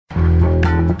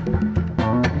From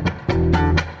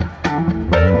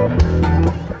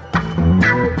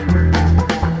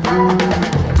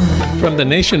The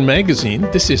Nation magazine,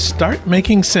 this is Start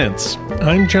Making Sense.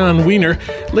 I'm John Wiener.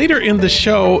 Later in the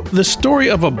show, the story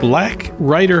of a black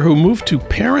writer who moved to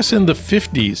Paris in the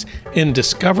 50s and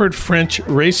discovered French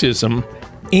racism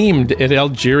aimed at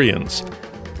Algerians.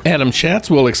 Adam Schatz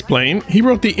will explain. He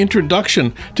wrote the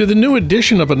introduction to the new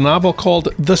edition of a novel called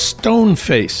The Stone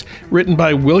Face, written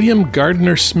by William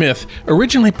Gardner Smith,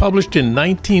 originally published in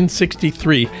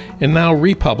 1963 and now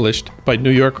republished by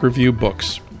New York Review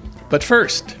Books. But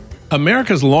first,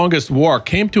 America's longest war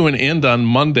came to an end on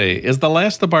Monday as the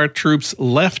last of our troops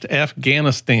left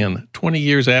Afghanistan 20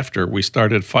 years after we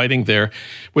started fighting there,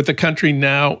 with the country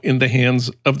now in the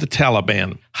hands of the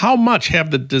Taliban. How much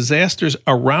have the disasters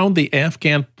around the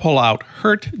Afghan pullout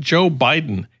hurt Joe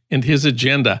Biden and his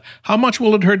agenda? How much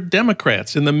will it hurt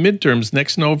Democrats in the midterms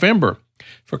next November?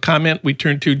 For comment, we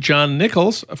turn to John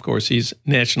Nichols. Of course, he's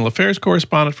national affairs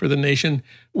correspondent for The Nation.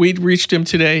 We'd reached him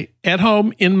today at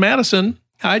home in Madison.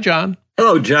 Hi, John.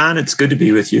 Hello, John. It's good to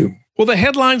be with you. Well, the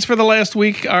headlines for the last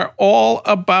week are all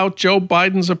about Joe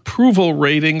Biden's approval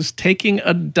ratings taking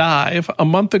a dive. A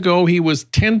month ago, he was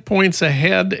 10 points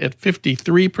ahead at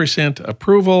 53%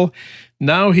 approval.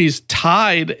 Now he's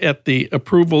tied at the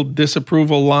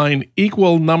approval-disapproval line,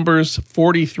 equal numbers,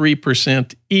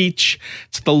 43% each.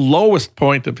 It's the lowest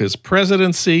point of his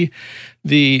presidency.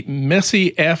 The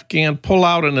messy Afghan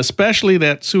pullout, and especially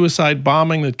that suicide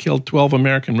bombing that killed 12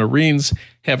 American Marines,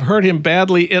 have hurt him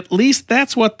badly. At least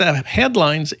that's what the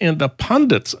headlines and the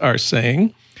pundits are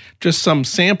saying. Just some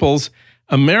samples.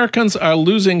 Americans are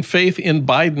losing faith in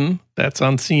Biden. That's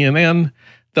on CNN.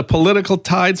 The political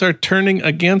tides are turning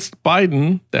against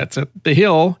Biden. That's at The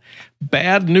Hill.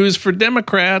 Bad news for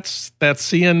Democrats. That's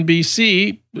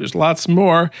CNBC. There's lots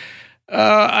more.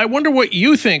 I wonder what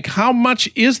you think. How much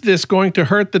is this going to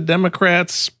hurt the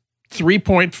Democrats'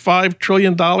 $3.5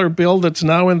 trillion bill that's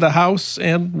now in the House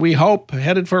and we hope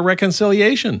headed for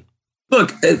reconciliation?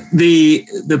 Look,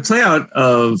 the play out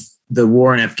of the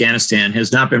war in Afghanistan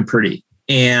has not been pretty.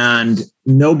 And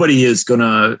nobody is going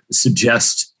to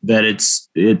suggest that it's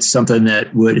something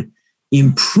that would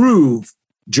improve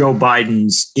Joe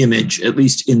Biden's image, at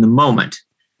least in the moment.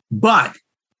 But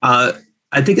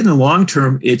I think in the long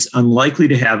term, it's unlikely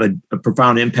to have a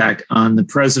profound impact on the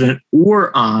president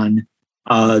or on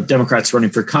Democrats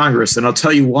running for Congress. And I'll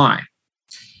tell you why.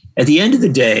 At the end of the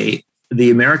day,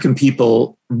 the American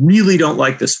people really don't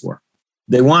like this war.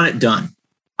 They want it done.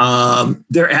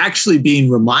 They're actually being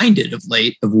reminded of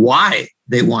late of why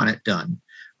they want it done,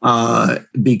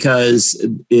 because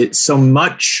it's so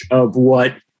much of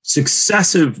what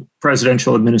successive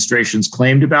presidential administrations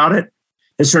claimed about it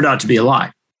has turned out to be a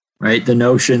lie, right? The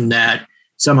notion that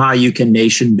somehow you can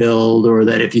nation build, or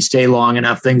that if you stay long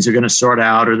enough, things are going to sort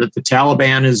out, or that the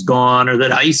Taliban is gone, or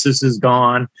that ISIS is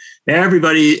gone.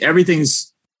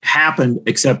 Everything's happened,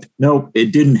 except nope,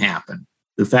 it didn't happen.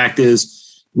 The fact is,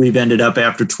 we've ended up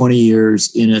after 20 years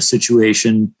in a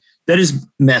situation that is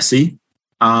messy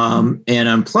and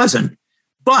unpleasant.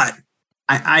 But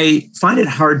I find it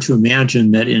hard to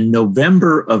imagine that in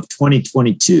November of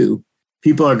 2022,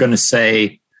 people are going to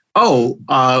say,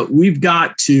 we've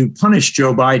got to punish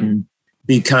Joe Biden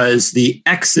because the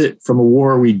exit from a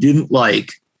war we didn't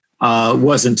like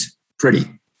wasn't pretty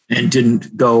and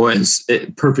didn't go as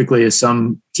perfectly as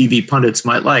some TV pundits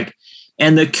might like.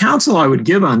 And the counsel I would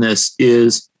give on this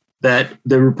is that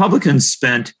the Republicans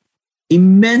spent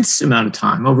immense amount of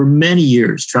time over many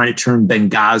years trying to turn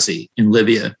Benghazi in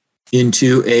Libya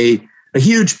into a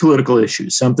huge political issue,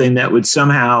 something that would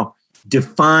somehow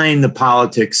define the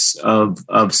politics of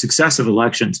successive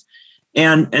elections.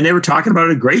 And they were talking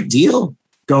about a great deal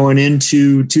going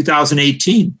into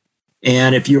 2018.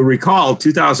 And if you recall,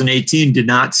 2018 did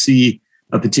not see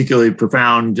a particularly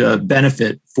profound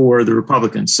benefit for the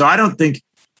Republicans. So I don't think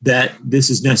that this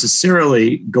is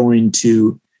necessarily going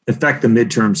to affect the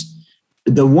midterms.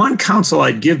 The one counsel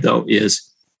I'd give, though, is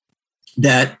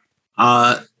that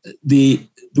the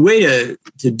way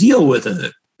to deal with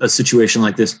a situation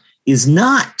like this is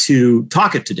not to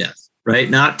talk it to death, right?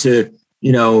 Not to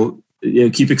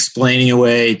keep explaining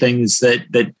away things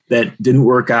that didn't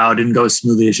work out, didn't go as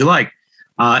smoothly as you like.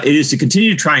 It is to continue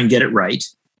to try and get it right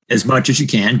as much as you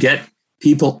can, get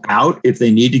people out if they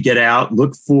need to get out,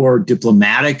 look for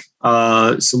diplomatic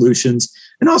solutions,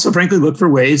 and also, frankly, look for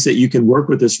ways that you can work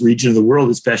with this region of the world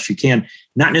as best you can,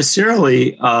 not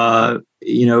necessarily,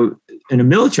 in a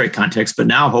military context, but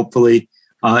now hopefully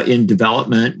in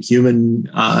development, human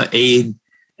aid,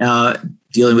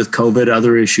 dealing with COVID,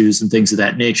 other issues and things of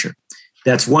that nature.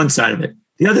 That's one side of it.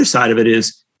 The other side of it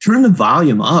is turn the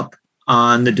volume up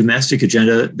on the domestic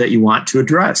agenda that you want to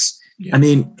address. Yeah. I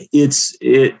mean,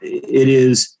 it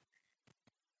is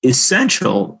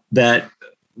essential that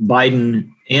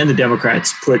Biden and the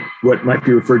Democrats put what might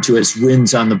be referred to as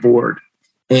wins on the board.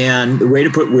 And the way to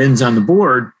put wins on the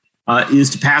board is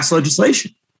to pass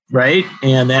legislation, right?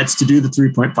 And that's to do the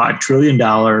 $3.5 trillion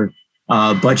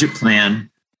budget plan.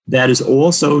 That is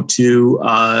also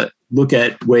to look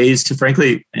at ways to,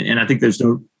 frankly, and I think there's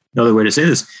no other way to say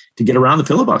this, to get around the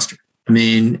filibuster. I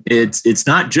mean, it's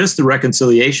not just the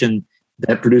reconciliation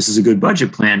that produces a good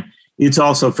budget plan. It's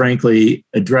also, frankly,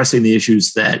 addressing the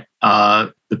issues that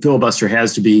the filibuster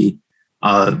has to be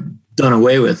done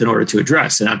away with in order to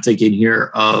address. And I'm thinking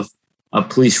here of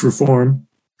police reform,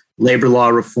 labor law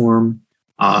reform,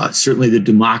 certainly the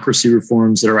democracy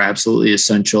reforms that are absolutely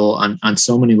essential on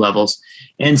so many levels.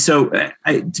 And so,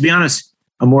 to be honest,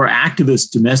 a more activist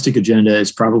domestic agenda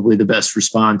is probably the best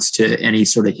response to any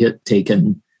sort of hit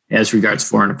taken as regards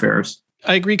foreign affairs.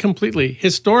 I agree completely.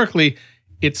 Historically,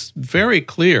 it's very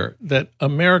clear that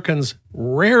Americans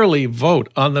rarely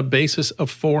vote on the basis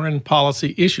of foreign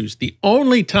policy issues. The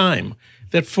only time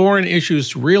that foreign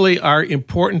issues really are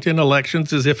important in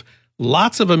elections is if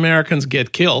lots of Americans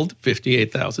get killed,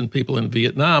 58,000 people in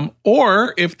Vietnam,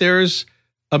 or if there's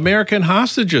American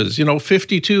hostages,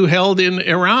 52 held in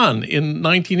Iran in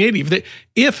 1980.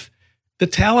 If the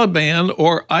Taliban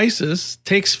or ISIS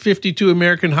takes 52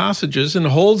 American hostages and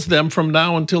holds them from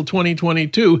now until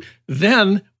 2022,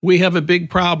 then we have a big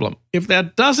problem. If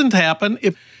that doesn't happen,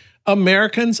 if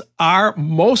Americans are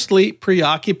mostly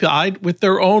preoccupied with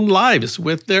their own lives,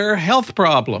 with their health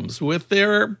problems, with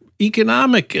their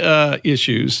economic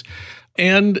issues.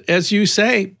 And as you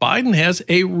say, Biden has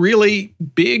a really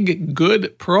big,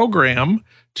 good program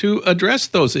to address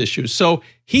those issues. So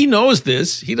he knows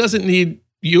this. He doesn't need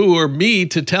you or me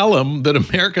to tell him that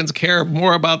Americans care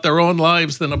more about their own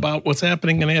lives than about what's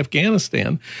happening in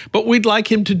Afghanistan. But we'd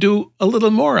like him to do a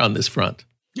little more on this front.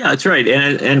 Yeah, that's right.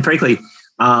 And frankly,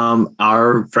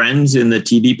 our friends in the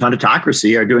TV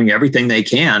punditocracy are doing everything they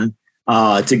can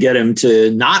to get him to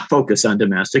not focus on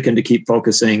domestic and to keep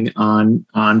focusing on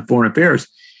foreign affairs.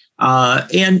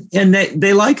 And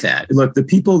they like that. Look, the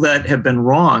people that have been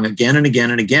wrong again and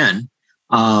again and again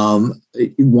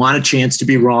want a chance to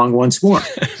be wrong once more.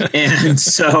 And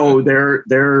so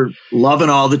they're loving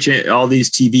all these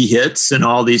TV hits and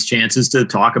all these chances to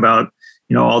talk about,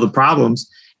 all the problems.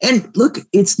 And look,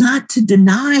 it's not to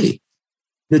deny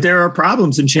that there are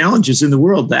problems and challenges in the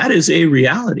world. That is a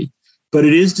reality. But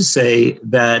it is to say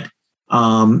that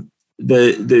one of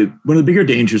the bigger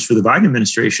dangers for the Biden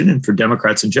administration and for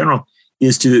Democrats in general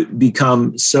is to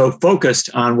become so focused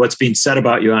on what's being said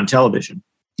about you on television.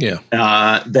 Yeah.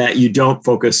 That you don't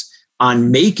focus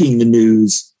on making the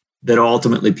news that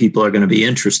ultimately people are going to be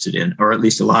interested in, or at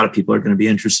least a lot of people are going to be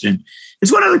interested in.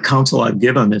 There's one other counsel I'd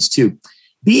give on this too.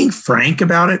 Being frank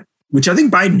about it, which I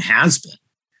think Biden has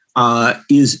been,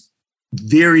 is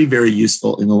very, very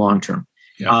useful in the long term.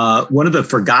 Yeah. One of the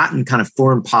forgotten kind of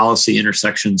foreign policy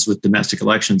intersections with domestic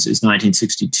elections is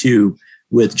 1962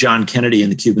 with John Kennedy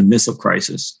and the Cuban Missile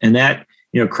Crisis. And that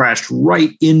crashed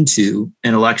right into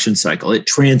an election cycle. It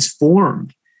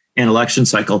transformed an election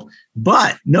cycle,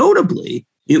 but notably,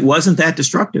 it wasn't that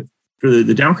destructive for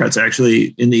the Democrats.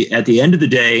 Actually, at the end of the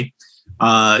day,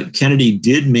 Kennedy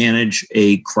did manage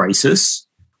a crisis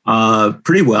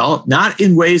pretty well, not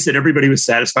in ways that everybody was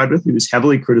satisfied with. He was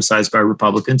heavily criticized by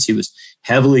Republicans. He was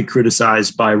heavily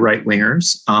criticized by right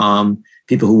wingers,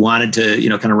 people who wanted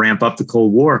to, kind of ramp up the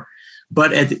Cold War.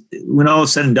 But when all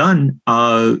was said and done,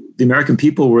 the American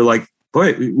people were like,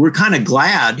 boy, we're kind of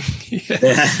glad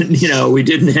that, we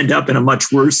didn't end up in a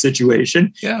much worse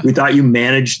situation. Yeah. We thought you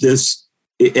managed this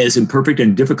as imperfect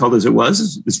and difficult as it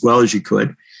was, as well as you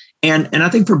could. And I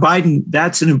think for Biden,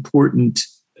 that's an important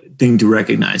thing to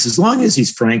recognize. As long as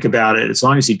he's frank about it, as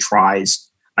long as he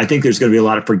tries, I think there's going to be a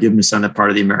lot of forgiveness on the part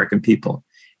of the American people.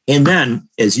 And then,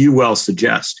 as you well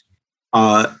suggest,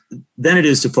 then it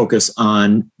is to focus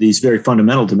on these very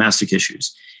fundamental domestic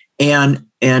issues. And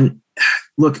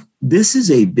look, this is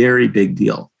a very big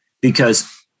deal because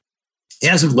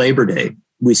as of Labor Day,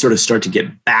 we sort of start to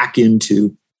get back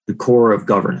into the core of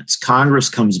governance. Congress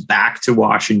comes back to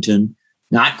Washington,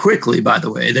 not quickly, by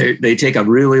the way. They take a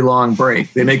really long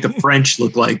break. They make the French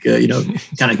look like,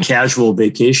 kind of casual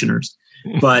vacationers.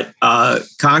 But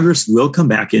Congress will come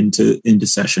back into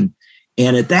session.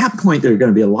 And at that point, there are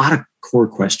going to be a lot of core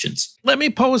questions. Let me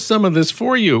pose some of this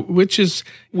for you, which is,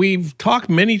 we've talked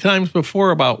many times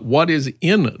before about what is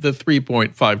in the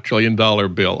 $3.5 trillion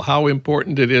bill, how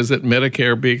important it is that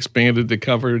Medicare be expanded to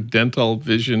cover dental,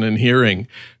 vision, and hearing,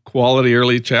 quality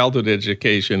early childhood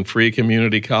education, free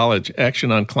community college,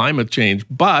 action on climate change.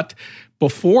 But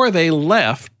before they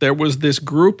left, there was this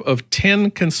group of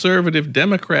 10 conservative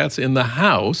Democrats in the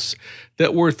House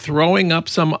that were throwing up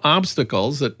some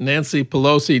obstacles that Nancy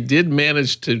Pelosi did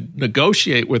manage to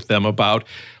negotiate with them about.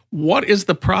 What is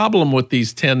the problem with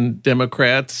these 10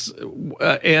 Democrats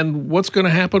and what's going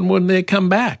to happen when they come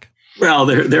back? Well,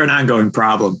 they're an ongoing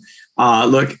problem.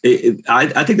 Look,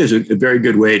 I think there's a very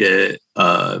good way to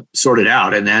sort it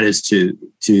out, and that is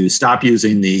to stop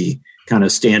using the kind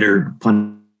of standard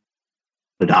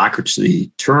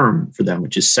punditocracy term for them,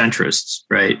 which is centrists,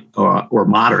 right, or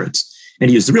moderates, and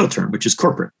use the real term, which is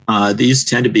corporate. These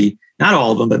tend to be, not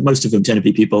all of them, but most of them tend to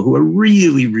be people who are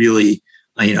really, really,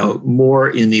 more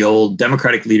in the old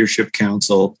Democratic Leadership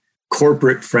Council,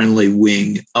 corporate-friendly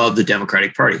wing of the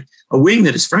Democratic Party, a wing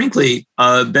that has, frankly,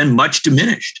 been much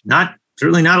diminished,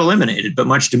 certainly not eliminated, but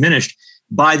much diminished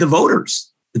by the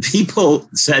voters. The people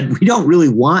said, we don't really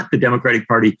want the Democratic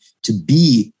Party to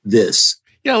be this.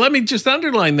 Yeah, let me just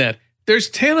underline that. There's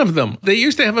 10 of them. They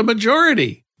used to have a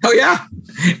majority. Oh, yeah.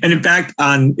 And in fact,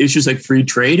 on issues like free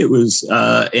trade, it was,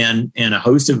 and a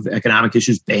host of economic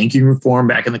issues, banking reform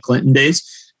back in the Clinton days.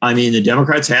 I mean, the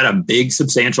Democrats had a big,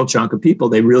 substantial chunk of people.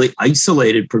 They really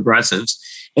isolated progressives,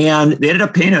 and they ended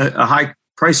up paying a high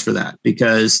price for that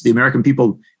because the American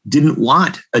people didn't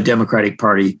want a Democratic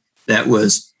Party that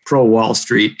was pro-Wall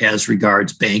Street as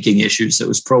regards banking issues, that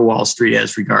was pro-Wall Street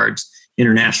as regards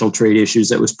international trade issues,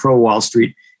 that was pro-Wall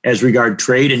Street as regard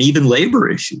trade and even labor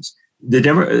issues. The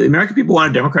American people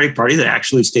want a Democratic Party that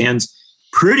actually stands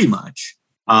pretty much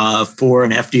for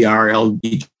an FDR,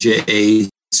 LBJ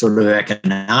sort of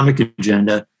economic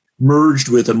agenda merged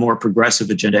with a more progressive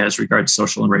agenda as regards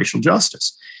social and racial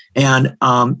justice. And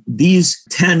these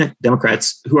 10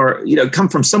 Democrats who are, come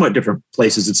from somewhat different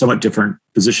places and somewhat different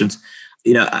positions,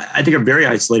 I think are very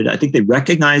isolated. I think they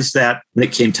recognized that when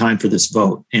it came time for this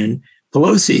vote. And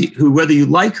Pelosi, who, whether you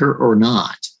like her or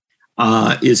not,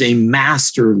 is a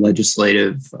master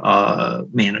legislative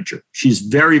manager. She's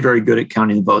very, very good at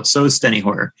counting the votes. So is Steny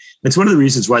Hoyer. It's one of the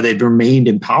reasons why they've remained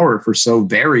in power for so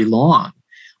very long.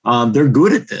 They're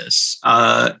good at this.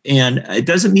 And it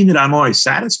doesn't mean that I'm always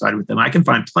satisfied with them. I can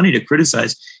find plenty to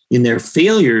criticize in their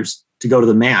failures to go to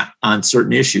the mat on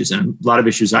certain issues, and a lot of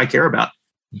issues I care about.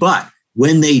 But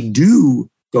when they do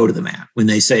go to the mat, when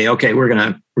they say, okay, we're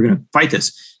gonna fight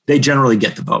this, they generally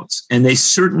get the votes. And they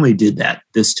certainly did that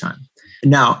this time.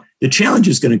 Now, the challenge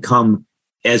is going to come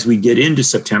as we get into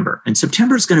September. And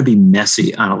September is going to be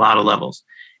messy on a lot of levels.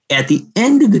 At the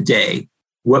end of the day,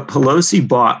 what Pelosi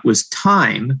bought was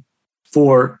time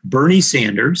for Bernie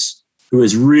Sanders, who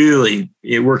is really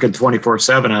working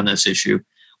 24/7 on this issue,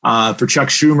 for Chuck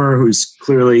Schumer, who's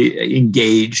clearly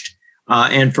engaged,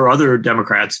 and for other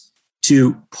Democrats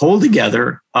to pull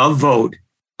together a vote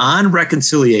on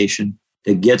reconciliation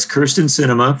that gets Kyrsten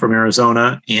Sinema from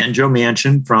Arizona and Joe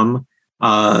Manchin from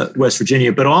West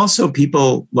Virginia, but also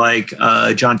people like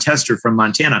John Tester from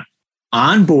Montana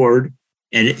on board.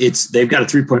 And they've got a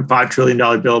 $3.5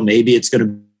 trillion bill. Maybe it's going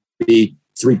to be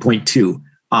 3.2.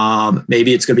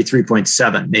 Maybe it's going to be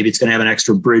 3.7. Maybe it's going to have an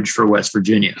extra bridge for West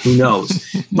Virginia. Who knows?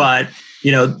 But,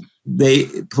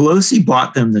 Pelosi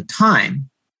bought them the time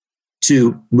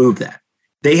to move that.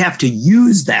 They have to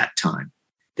use that time.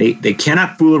 They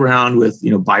cannot fool around with,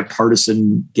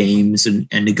 bipartisan games and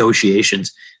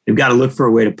negotiations. They've got to look for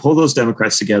a way to pull those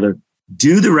Democrats together,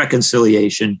 do the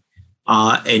reconciliation,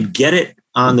 and get it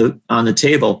on the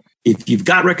table. If you've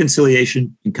got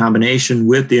reconciliation in combination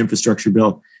with the infrastructure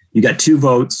bill, you got 2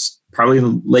 votes, probably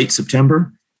in late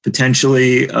September,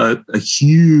 potentially a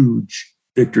huge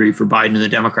victory for Biden and the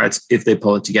Democrats if they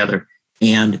pull it together.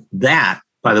 And that,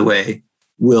 by the way,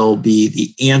 will be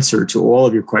the answer to all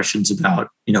of your questions about,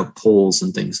 polls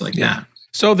and things like that.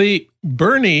 So the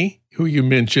Bernie, who you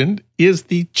mentioned, is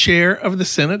the chair of the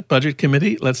Senate Budget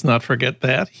Committee. Let's not forget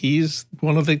that. He's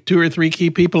one of the 2 or 3 key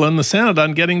people in the Senate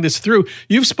on getting this through.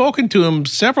 You've spoken to him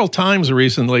several times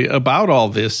recently about all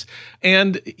this,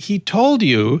 and he told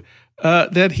you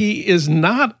that he is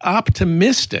not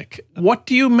optimistic. What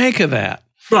do you make of that?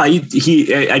 Well, I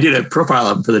did a profile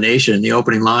of him for The Nation, and the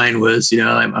opening line was,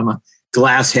 I'm a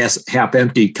glass half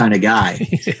empty kind of guy.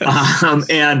 Yes.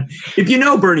 And if you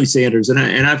know Bernie Sanders, and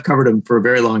I've covered him for a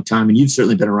very long time, and you've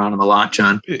certainly been around him a lot,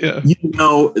 John, you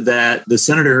know that the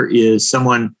senator is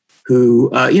someone who,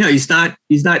 he's not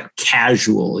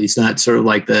casual. He's not sort of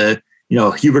like the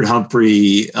Hubert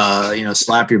Humphrey,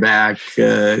 slap your back.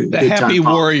 The happy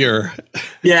warrior.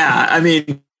 Yeah. I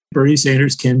mean, Bernie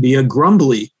Sanders can be a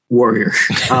grumbly warrior.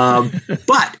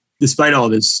 But despite all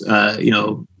this,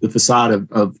 the facade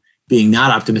of being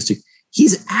not optimistic,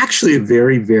 he's actually a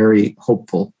very, very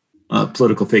hopeful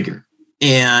political figure.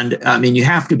 And I mean, you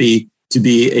have to be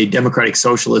a democratic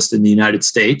socialist in the United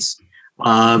States.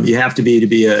 You have to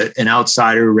be an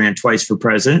outsider who ran twice for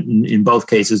president, and in both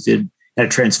cases had a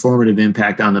transformative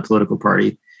impact on the political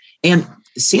party. And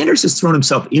Sanders has thrown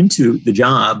himself into the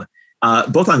job,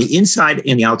 both on the inside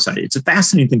and the outside. It's a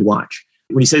fascinating thing to watch.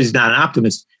 When he says he's not an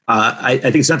optimist, I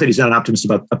think it's not that he's not an optimist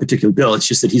about a particular bill. It's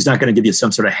just that he's not going to give you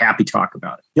some sort of happy talk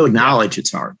about it. He'll acknowledge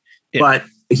it's hard, but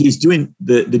he's doing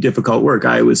the difficult work.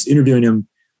 I was interviewing him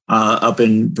up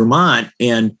in Vermont,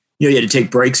 and he had to take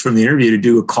breaks from the interview to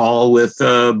do a call with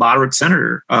a moderate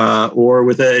senator or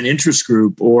with an interest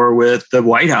group or with the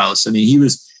White House. I mean, he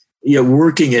was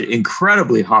working it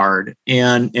incredibly hard,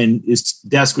 and his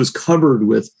desk was covered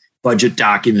with budget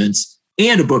documents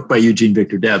and a book by Eugene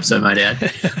Victor Debs, I might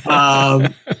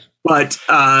add. But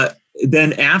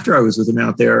then after I was with him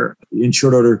out there in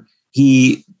short order,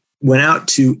 he went out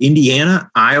to Indiana,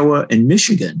 Iowa, and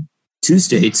Michigan, 2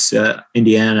 states,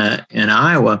 Indiana and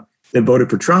Iowa, that voted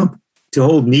for Trump, to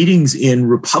hold meetings in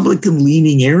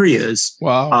Republican-leaning areas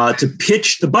to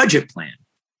pitch the budget plan.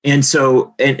 And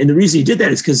so, and the reason he did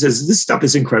that is because this stuff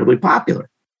is incredibly popular.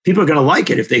 People are going to like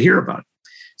it if they hear about it.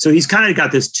 So he's kind of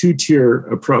got this 2-tier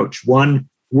approach. One,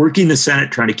 working the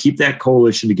Senate, trying to keep that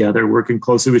coalition together, working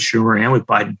closely with Schumer and with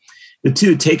Biden. The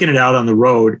 2, taking it out on the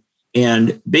road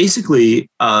and basically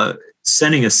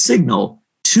sending a signal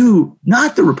to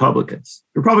not the Republicans.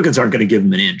 The Republicans aren't going to give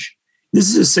them an inch. This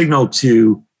is a signal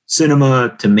to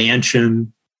Sinema, to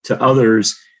Manchin, to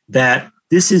others that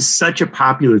this is such a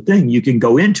popular thing. You can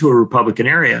go into a Republican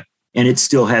area and it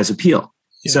still has appeal.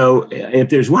 Yeah. So if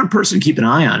there's one person to keep an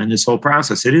eye on in this whole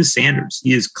process, it is Sanders.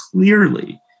 He is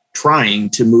clearly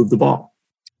trying to move the ball.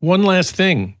 One last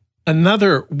thing,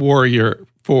 another warrior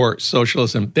for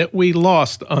socialism that we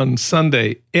lost on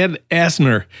Sunday, Ed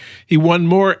Asner. He won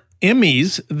more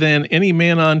Emmys than any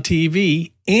man on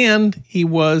TV, and he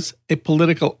was a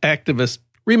political activist.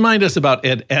 Remind us about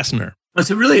Ed Asner. It's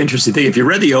a really interesting thing. If you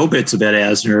read the obits of Ed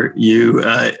Asner,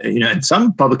 in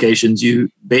some publications, you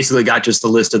basically got just the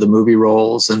list of the movie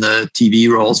roles and the TV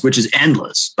roles, which is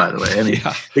endless, by the way. I mean,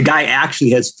 The guy actually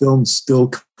has films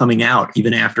still coming out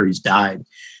even after he's died.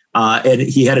 And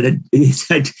he had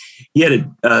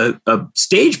a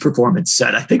stage performance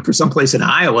set, I think, for someplace in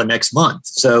Iowa next month.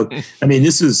 So, I mean,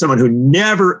 this is someone who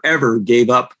never, ever gave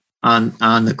up on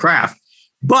the craft.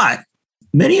 But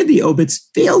many of the obits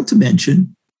failed to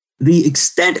mention the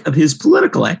extent of his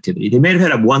political activity. They may have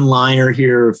had a one-liner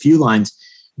here, a few lines,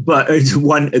 but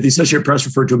the Associated Press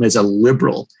referred to him as a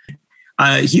liberal.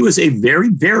 He was a very,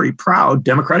 very proud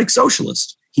Democratic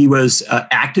Socialist. He was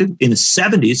active in the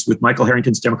 70s with Michael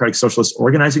Harrington's Democratic Socialist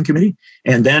Organizing Committee.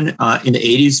 And then in the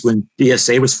 80s, when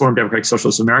DSA was formed, Democratic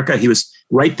Socialist America, he was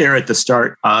right there at the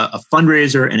start, a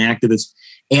fundraiser and activist.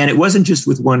 And it wasn't just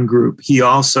with one group. He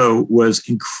also was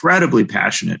incredibly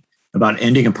passionate about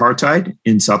ending apartheid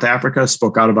in South Africa,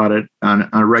 spoke out about it on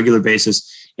a regular basis.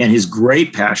 And his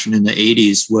great passion in the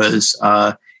 80s was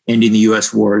ending the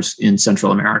U.S. wars in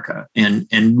Central America and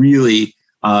really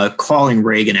calling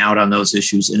Reagan out on those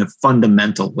issues in a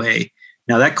fundamental way.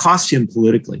 Now, that cost him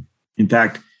politically. In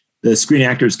fact, the Screen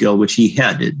Actors Guild, which he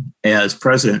headed as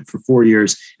president for 4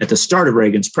 years at the start of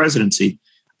Reagan's presidency,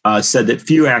 said that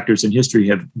few actors in history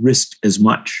have risked as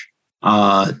much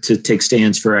to take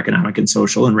stands for economic and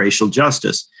social and racial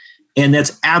justice. And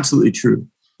that's absolutely true.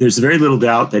 There's very little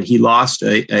doubt that he lost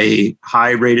a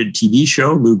high-rated TV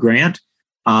show, Lou Grant,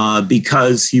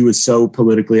 because he was so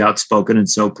politically outspoken and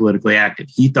so politically active.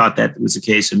 He thought that was the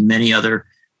case, and many other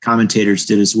commentators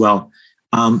did as well.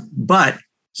 But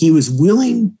he was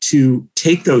willing to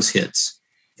take those hits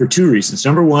for 2 reasons.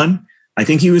 Number one, I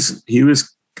think he was.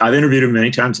 I've interviewed him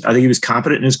many times. I think he was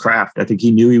confident in his craft. I think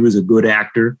he knew he was a good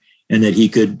actor and that he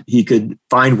could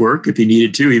find work if he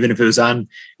needed to, even if it was on,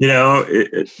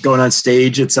 going on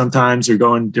stage at sometimes or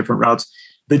going different routes.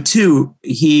 But 2,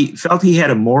 he felt he had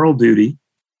a moral duty.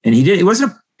 And he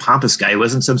wasn't a pompous guy. He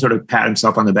wasn't some sort of pat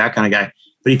himself on the back kind of guy,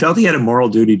 but he felt he had a moral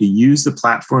duty to use the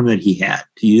platform that he had,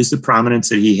 to use the prominence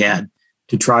that he had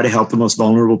to try to help the most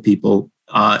vulnerable people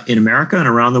in America and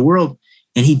around the world.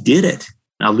 And he did it.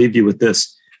 I'll leave you with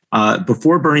this.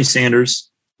 Before Bernie Sanders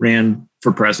ran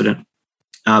for president,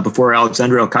 before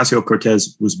Alexandria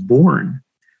Ocasio-Cortez was born,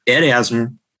 Ed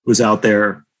Asner was out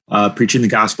there preaching the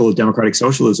gospel of democratic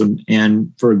socialism.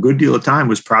 And for a good deal of time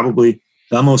was probably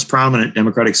the most prominent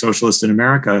democratic socialist in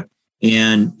America.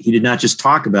 And he did not just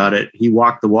talk about it, he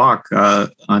walked the walk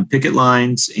on picket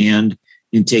lines and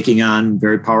in taking on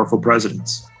very powerful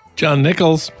presidents. John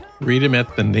Nichols, read him at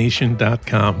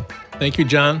thenation.com. Thank you,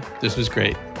 John. This was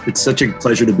great. It's such a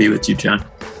pleasure to be with you, John.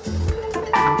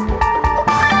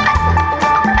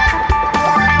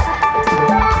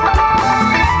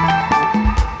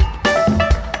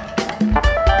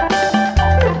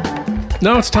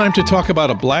 Now it's time to talk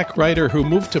about a black writer who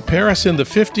moved to Paris in the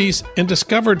 50s and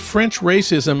discovered French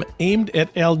racism aimed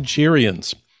at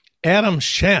Algerians. Adam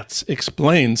Schatz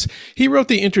explains he wrote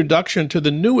the introduction to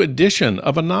the new edition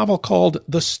of a novel called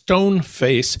The Stone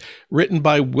Face, written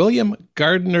by William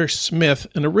Gardner Smith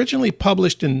and originally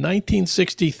published in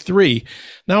 1963.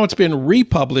 Now it's been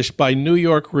republished by New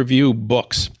York Review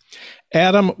Books.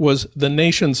 Adam was the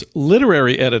Nation's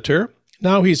literary editor.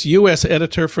 Now he's U.S.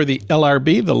 editor for the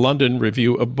LRB, the London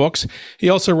Review of Books. He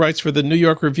also writes for the New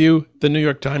York Review, the New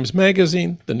York Times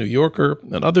Magazine, the New Yorker,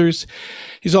 and others.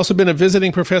 He's also been a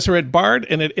visiting professor at Bard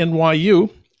and at NYU.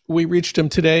 We reached him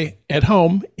today at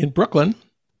home in Brooklyn.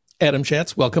 Adam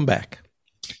Schatz, welcome back.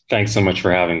 Thanks so much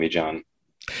for having me, John.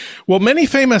 Well, many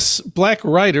famous black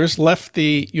writers left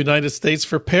the United States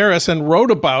for Paris and wrote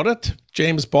about it.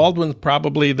 James Baldwin,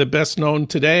 probably the best known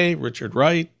today, Richard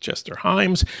Wright, Chester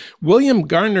Himes. William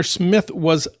Gardner Smith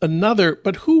was another,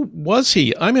 but who was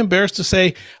he? I'm embarrassed to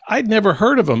say I'd never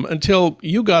heard of him until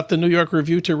you got the New York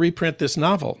Review to reprint this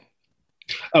novel.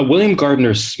 William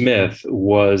Gardner Smith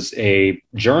was a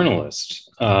journalist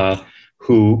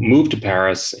who moved to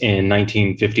Paris in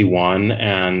 1951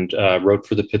 and wrote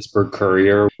for the Pittsburgh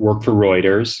Courier, worked for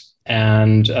Reuters,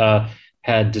 and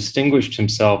had distinguished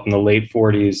himself in the late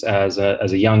 40s as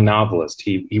a young novelist.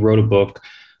 He wrote a book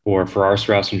for Farrar,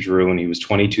 Straus and Giroux when he was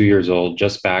 22 years old,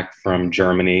 just back from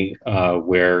Germany,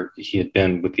 where he had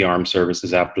been with the armed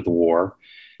services after the war.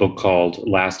 A book called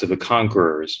Last of the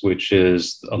Conquerors, which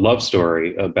is a love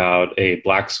story about a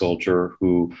Black soldier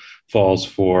who falls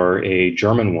for a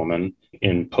German woman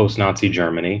in post-Nazi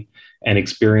Germany and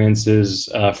experiences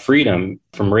freedom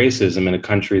from racism in a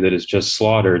country that has just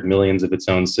slaughtered millions of its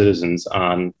own citizens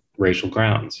on racial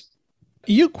grounds.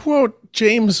 You quote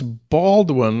James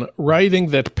Baldwin writing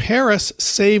that Paris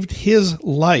saved his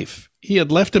life. He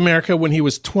had left America when he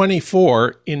was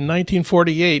 24 in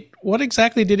 1948. What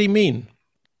exactly did he mean?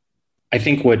 I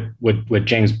think what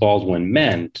James Baldwin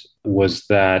meant was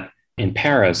that in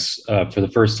Paris, for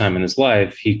the first time in his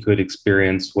life, he could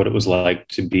experience what it was like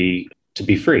to be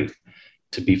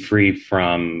free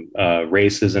from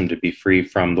racism, to be free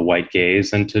from the white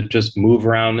gaze, and to just move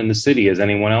around in the city as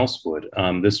anyone else would.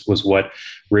 This was what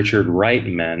Richard Wright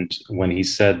meant when he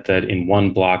said that in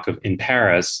one block in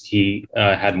Paris, he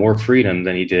had more freedom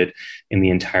than he did in the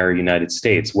entire United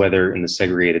States, whether in the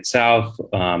segregated South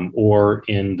or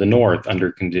in the North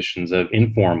under conditions of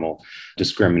informal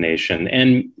discrimination.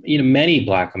 And many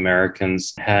Black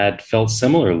Americans had felt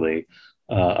similarly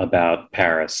about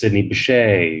Paris. Sidney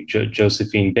Bechet,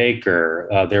 Josephine Baker.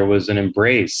 There was an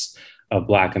embrace of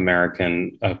Black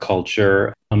American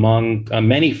culture among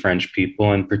many French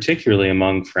people, and particularly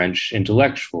among French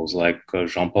intellectuals like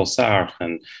Jean-Paul Sartre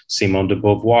and Simone de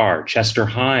Beauvoir. Chester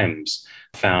Himes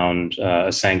found a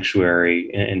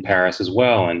sanctuary in Paris as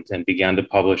well and began to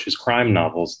publish his crime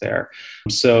novels there.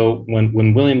 So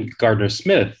when William Gardner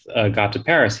Smith got to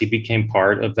Paris, he became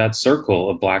part of that circle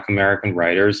of Black American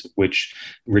writers, which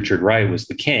Richard Wright was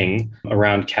the king,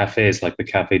 around cafes like the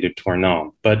Café de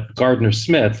Tournon. But Gardner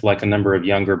Smith, like a number of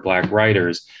younger Black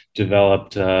writers,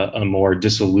 developed a more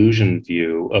disillusioned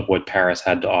view of what Paris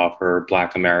had to offer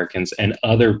Black Americans and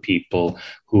other people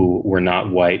who were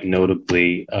not white,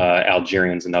 notably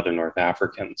Algerians and other North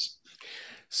Africans.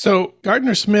 So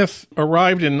Gardner Smith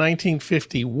arrived in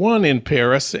 1951 in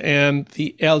Paris, and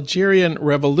the Algerian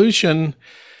Revolution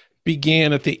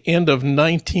began at the end of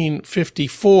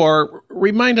 1954.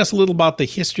 Remind us a little about the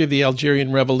history of the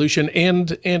Algerian Revolution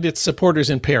and its supporters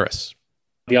in Paris.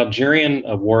 The Algerian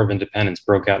War of Independence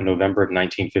broke out in November of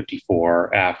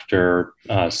 1954 after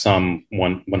some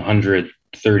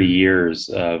 130 years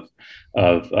of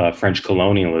French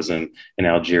colonialism in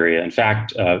Algeria. In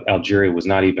fact, Algeria was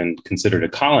not even considered a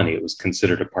colony. It was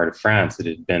considered a part of France. It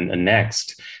had been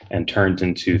annexed and turned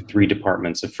into 3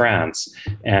 departments of France.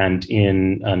 And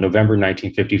in November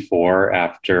 1954,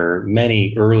 after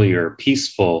many earlier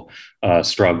peaceful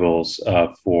struggles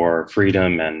for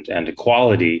freedom and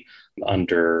equality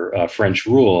under French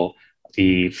rule,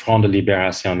 the Front de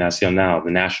Libération Nationale,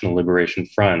 the National Liberation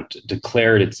Front,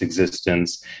 declared its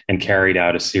existence and carried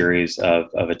out a series of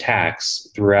attacks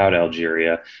throughout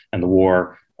Algeria, and the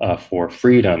war for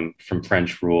freedom from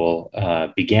French rule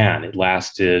began. It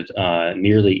lasted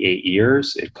nearly 8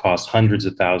 years. It cost hundreds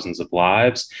of thousands of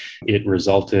lives. It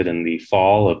resulted in the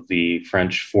fall of the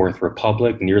French Fourth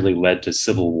Republic, nearly led to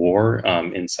civil war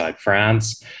inside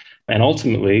France, and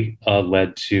ultimately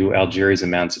led to Algeria's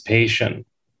emancipation.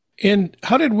 And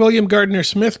how did William Gardner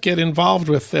Smith get involved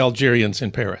with Algerians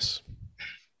in Paris?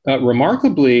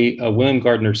 Remarkably, William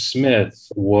Gardner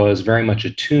Smith was very much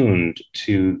attuned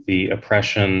to the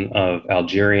oppression of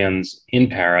Algerians in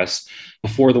Paris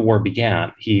before the war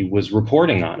began. He was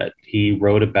reporting on it. He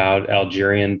wrote about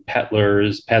Algerian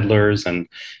peddlers,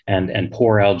 and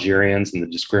poor Algerians and the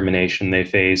discrimination they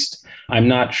faced. I'm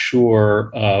not sure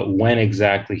when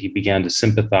exactly he began to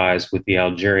sympathize with the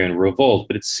Algerian revolt,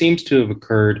 but it seems to have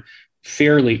occurred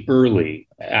fairly early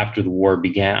after the war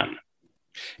began.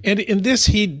 And in this,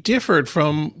 he differed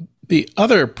from the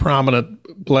other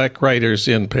prominent Black writers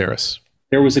in Paris.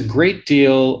 There was a great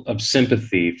deal of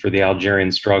sympathy for the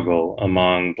Algerian struggle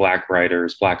among Black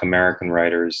writers, Black American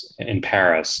writers in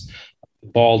Paris.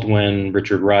 Baldwin,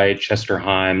 Richard Wright, Chester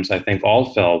Himes, I think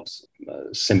all felt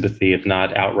sympathy, if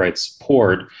not outright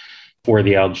support, for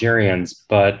the Algerians,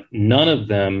 but none of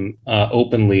them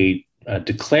openly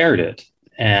declared it.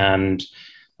 And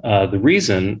the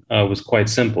reason was quite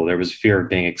simple. There was fear of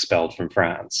being expelled from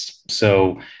France.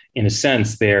 So, in a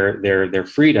sense, their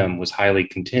freedom was highly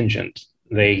contingent.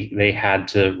 They had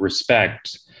to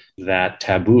respect that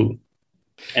taboo.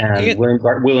 And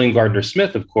William Gardner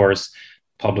Smith, of course,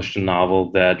 published a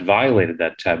novel that violated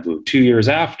that taboo 2 years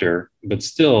after, but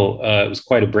still, it was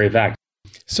quite a brave act.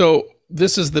 So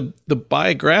this is the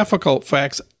biographical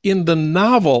facts. In the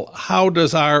novel, how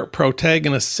does our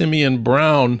protagonist, Simeon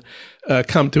Brown,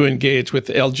 come to engage with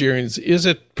the Algerians? Is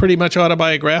it pretty much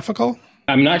autobiographical?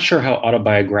 I'm not sure how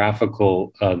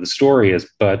autobiographical the story is,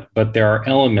 but there are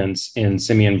elements in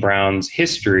Simeon Brown's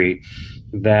history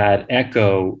that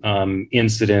echo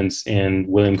incidents in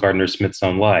William Gardner Smith's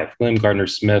own life. William Gardner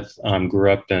Smith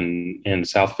grew up in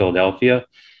South Philadelphia.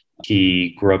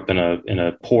 He grew up in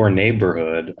a poor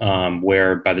neighborhood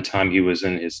where by the time he was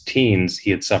in his teens,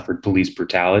 he had suffered police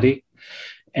brutality.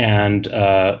 And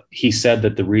he said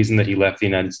that the reason that he left the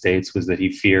United States was that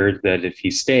he feared that if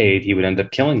he stayed, he would end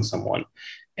up killing someone.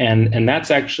 And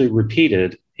that's actually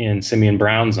repeated in Simeon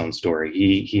Brown's own story.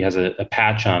 He has a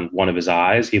patch on one of his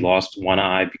eyes. He lost one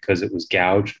eye because it was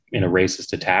gouged in a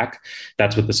racist attack.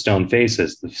 That's what the stone face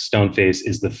is. The stone face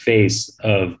is the face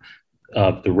of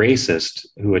the racist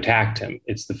who attacked him.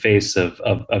 It's the face of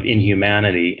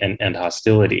inhumanity and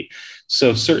hostility.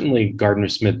 So certainly Gardner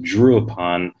Smith drew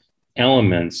upon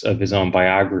elements of his own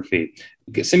biography.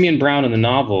 Simeon Brown in the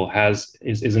novel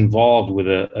is involved with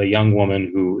a young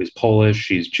woman who is Polish.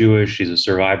 She's Jewish. She's a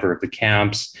survivor of the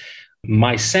camps.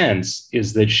 My sense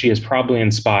is that she is probably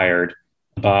inspired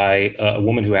by a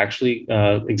woman who actually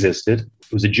existed.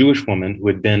 It was a Jewish woman who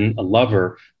had been a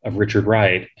lover of Richard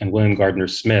Wright, and William Gardner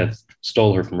Smith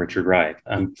stole her from Richard Wright.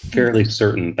 I'm fairly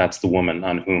certain that's the woman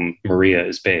on whom Maria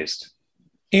is based.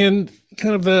 And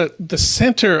kind of the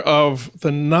center of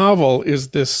the novel is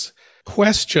this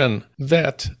question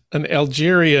that an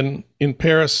Algerian in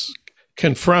Paris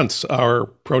confronts our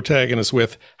protagonist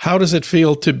with. How does it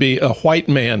feel to be a white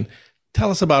man? Tell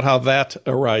us about how that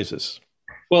arises.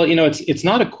 Well, it's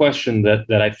not a question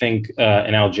that I think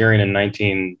an Algerian in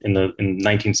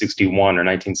 1961 or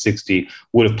 1960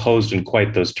 would have posed in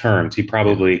quite those terms. He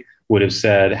probably would have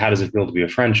said, "How does it feel to be a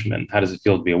Frenchman? How does it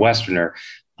feel to be a Westerner?"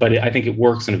 But I think it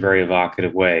works in a very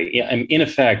evocative way. In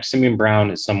effect, Simeon Brown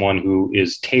is someone who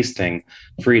is tasting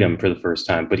freedom for the first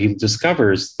time, but he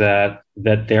discovers that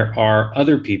there are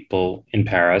other people in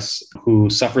Paris who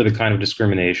suffer the kind of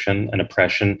discrimination and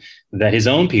oppression that his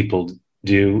own people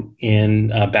do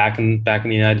back in the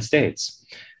United States.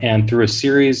 And through a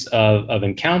series of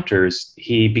encounters,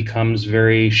 he becomes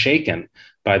very shaken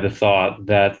by the thought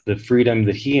that the freedom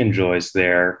that he enjoys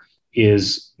there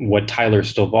is what Tyler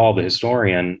Stovall, the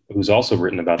historian who's also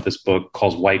written about this book,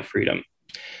 calls white freedom.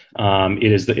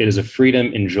 It is a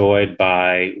freedom enjoyed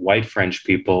by white French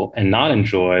people and not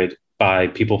enjoyed by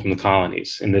people from the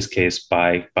colonies, in this case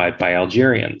by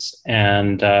Algerians.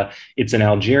 And it's an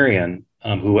Algerian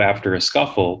who, after a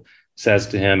scuffle, says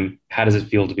to him, "How does it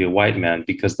feel to be a white man?"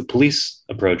 Because the police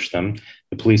approach them.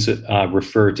 The police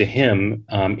refer to him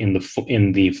in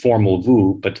the formal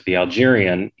vous, but to the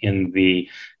Algerian in the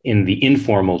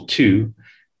informal tu,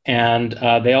 and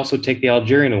they also take the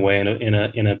Algerian away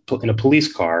in a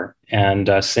police car, and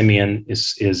Simeon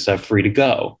is free to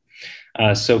go.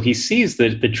 So he sees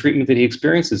that the treatment that he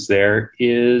experiences there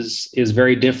is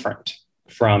very different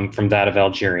from that of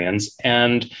Algerians,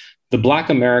 and the Black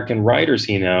American writers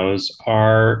he knows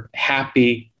are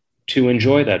happy to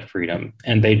enjoy that freedom,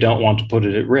 and they don't want to put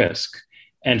it at risk.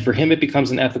 And for him, it becomes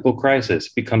an ethical crisis,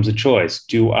 it becomes a choice.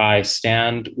 Do I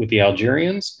stand with the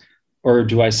Algerians, or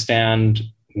do I stand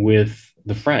with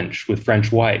the French, with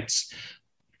French whites?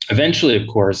 Eventually, of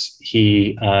course,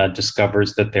 he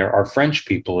discovers that there are French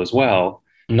people as well,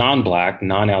 non-Black,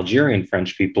 non-Algerian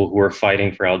French people who are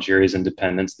fighting for Algeria's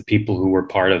independence, the people who were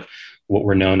part of what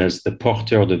were known as the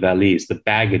porteurs de valises, the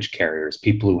baggage carriers,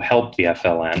 people who helped the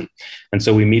FLN. And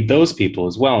so we meet those people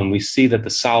as well, and we see that the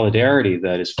solidarity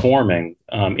that is forming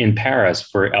in Paris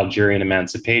for Algerian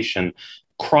emancipation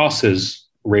crosses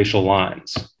racial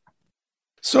lines.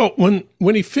 So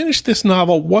when he finished this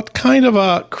novel, what kind of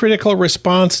a critical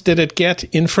response did it get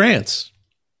in France?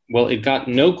 Well, it got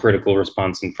no critical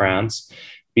response in France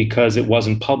because it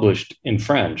wasn't published in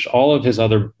French. All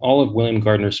of William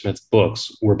Gardner Smith's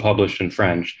books were published in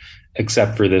French,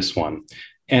 except for this one.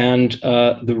 And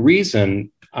the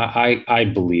reason, I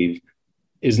believe,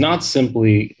 is not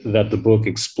simply that the book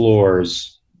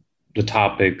explores the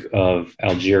topic of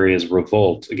Algeria's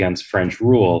revolt against French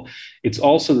rule. It's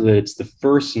also that it's the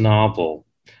first novel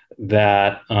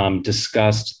that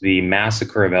discussed the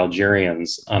massacre of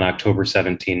Algerians on October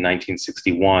 17,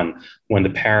 1961, when the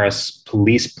Paris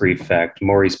police prefect,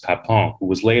 Maurice Papon, who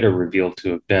was later revealed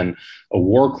to have been a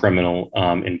war criminal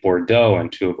in Bordeaux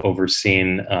and to have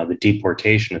overseen the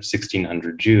deportation of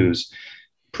 1,600 Jews,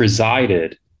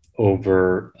 presided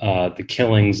over the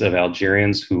killings of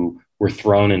Algerians who were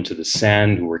thrown into the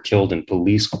Seine, who were killed in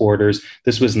police quarters.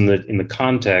 This was in the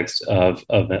context of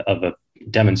a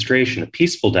demonstration, a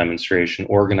peaceful demonstration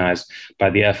organized by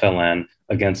the FLN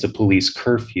against a police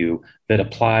curfew that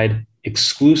applied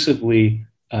exclusively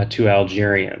to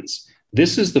Algerians.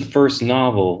 This is the first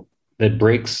novel that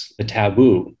breaks the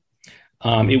taboo.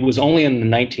 It was only in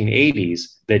the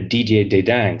 1980s that Didier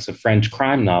Dédinx, a French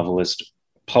crime novelist,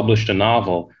 published a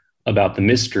novel about the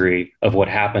mystery of what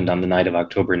happened on the night of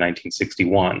October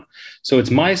 1961. So it's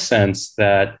my sense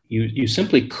that you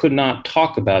simply could not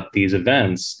talk about these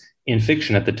events in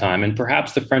fiction at the time. And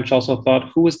perhaps the French also thought,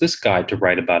 who is this guy to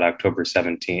write about October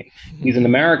 17? He's an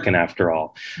American after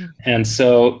all. And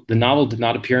so the novel did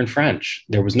not appear in French.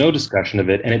 There was no discussion of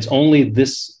it. And it's only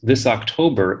this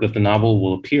October that the novel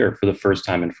will appear for the first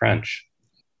time in French.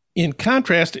 In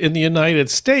contrast, in the United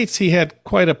States, he had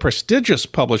quite a prestigious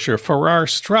publisher, Farrar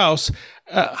Straus.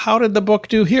 How did the book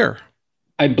do here?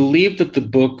 I believe that the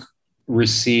book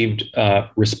received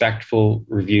respectful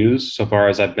reviews, so far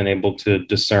as I've been able to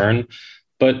discern.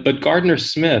 But Gardner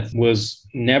Smith was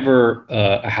never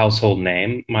a household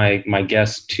name. My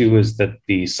guess, too, is that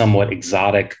the somewhat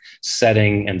exotic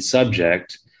setting and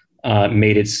subject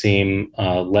made it seem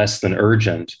less than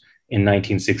urgent in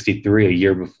 1963, a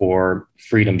year before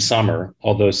Freedom Summer,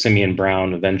 although Simeon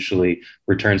Brown eventually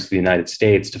returns to the United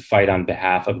States to fight on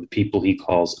behalf of the people he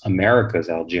calls America's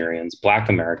Algerians, Black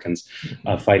Americans,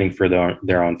 fighting for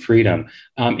their own freedom.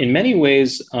 In many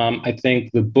ways, I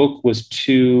think the book was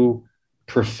too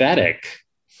prophetic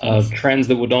of trends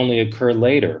that would only occur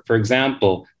later. For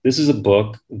example, this is a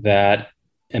book that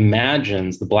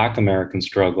imagines the Black American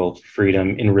struggle for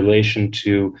freedom in relation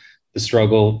to the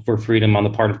struggle for freedom on the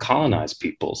part of colonized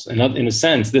peoples. And in a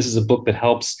sense, this is a book that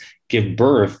helps give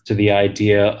birth to the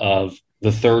idea of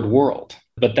the third world.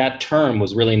 But that term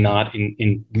was really not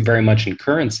in very much in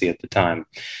currency at the time.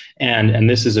 And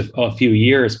this is a few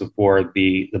years before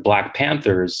the Black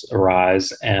Panthers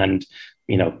arise and,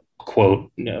 quote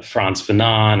Frantz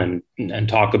Fanon and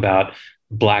talk about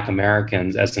Black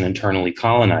Americans as an internally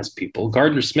colonized people.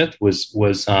 Gardner Smith was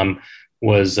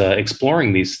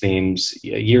exploring these themes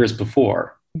years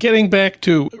before. Getting back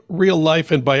to real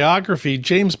life and biography,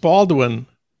 James Baldwin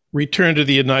returned to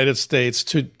the United States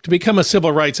to become a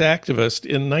civil rights activist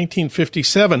in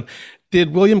 1957.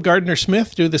 Did William Gardner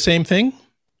Smith do the same thing?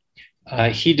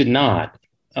 He did not.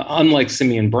 Unlike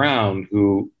Simeon Brown,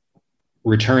 who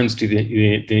returns to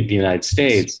the United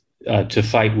States to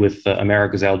fight with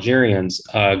America's Algerians,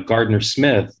 Gardner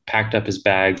Smith packed up his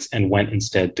bags and went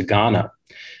instead to Ghana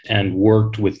and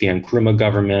worked with the Nkrumah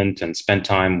government and spent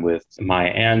time with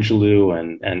Maya Angelou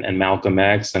and Malcolm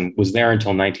X, and was there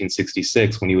until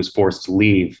 1966 when he was forced to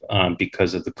leave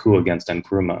because of the coup against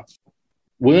Nkrumah.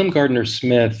 William Gardner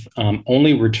Smith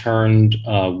only returned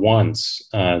once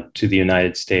to the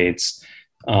United States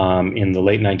in the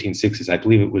late 1960s. I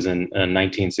believe it was in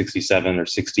 1967 or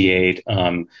 68,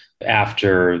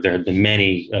 after there had been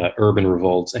many urban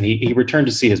revolts. And he returned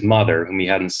to see his mother, whom he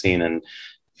hadn't seen in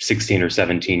 16 or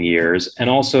 17 years, and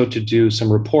also to do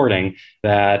some reporting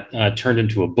that turned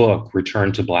into a book,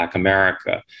 Return to Black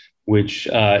America, which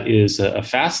is a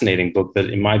fascinating book that,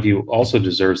 in my view, also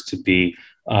deserves to be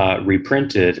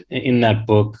reprinted. In that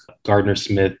book, Gardner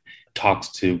Smith talks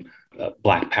to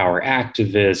Black Power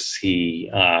activists. He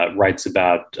writes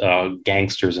about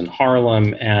gangsters in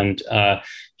Harlem, and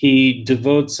he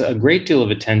devotes a great deal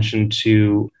of attention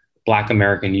to Black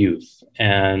American youth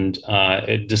and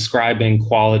describing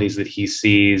qualities that he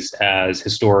sees as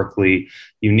historically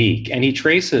unique. And he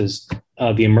traces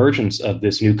the emergence of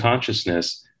this new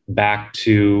consciousness back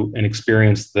to an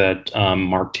experience that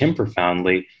marked him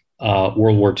profoundly,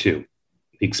 World War II,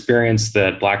 the experience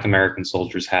that Black American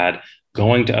soldiers had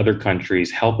going to other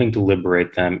countries, helping to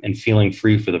liberate them, and feeling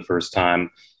free for the first time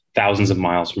thousands of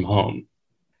miles from home.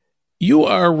 You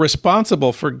are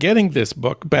responsible for getting this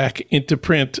book back into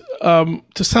print. To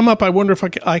sum up, I wonder if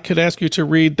I could ask you to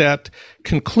read that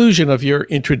conclusion of your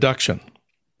introduction.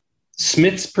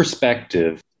 Smith's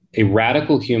perspective, a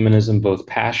radical humanism both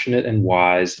passionate and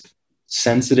wise,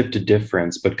 sensitive to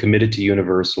difference but committed to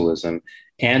universalism,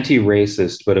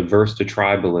 anti-racist but averse to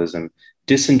tribalism,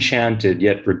 disenchanted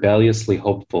yet rebelliously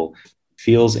hopeful,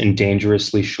 feels in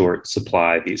dangerously short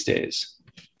supply these days.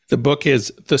 The book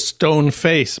is The Stone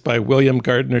Face by William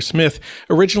Gardner Smith,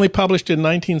 originally published in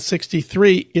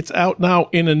 1963. It's out now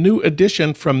in a new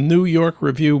edition from New York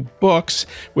Review Books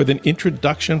with an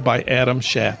introduction by Adam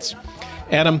Schatz.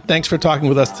 Adam, thanks for talking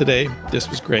with us today. This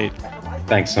was great.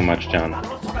 Thanks so much, John.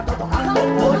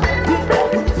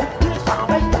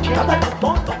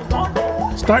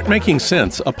 Start Making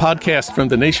Sense, a podcast from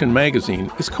The Nation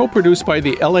magazine, is co-produced by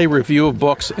the LA Review of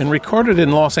Books and recorded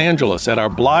in Los Angeles at our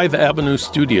Blythe Avenue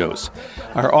studios.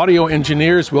 Our audio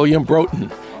engineer is William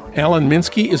Broughton. Alan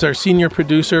Minsky is our senior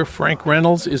producer. Frank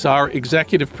Reynolds is our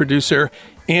executive producer.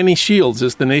 Annie Shields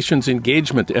is The Nation's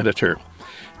engagement editor.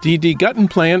 D.D.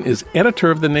 Guttenplan is editor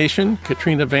of The Nation.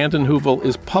 Katrina vanden Heuvel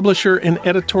is publisher and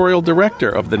editorial director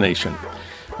of The Nation.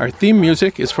 Our theme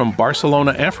music is from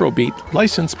Barcelona Afrobeat,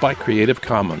 licensed by Creative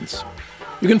Commons.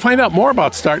 You can find out more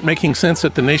about Start Making Sense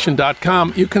at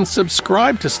thenation.com. You can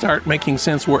subscribe to Start Making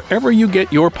Sense wherever you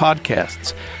get your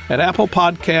podcasts, at Apple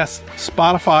Podcasts,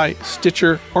 Spotify,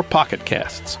 Stitcher, or Pocket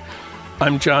Casts.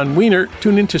 I'm John Wiener.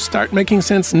 Tune in to Start Making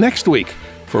Sense next week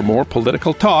for more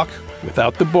political talk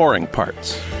without the boring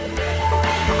parts.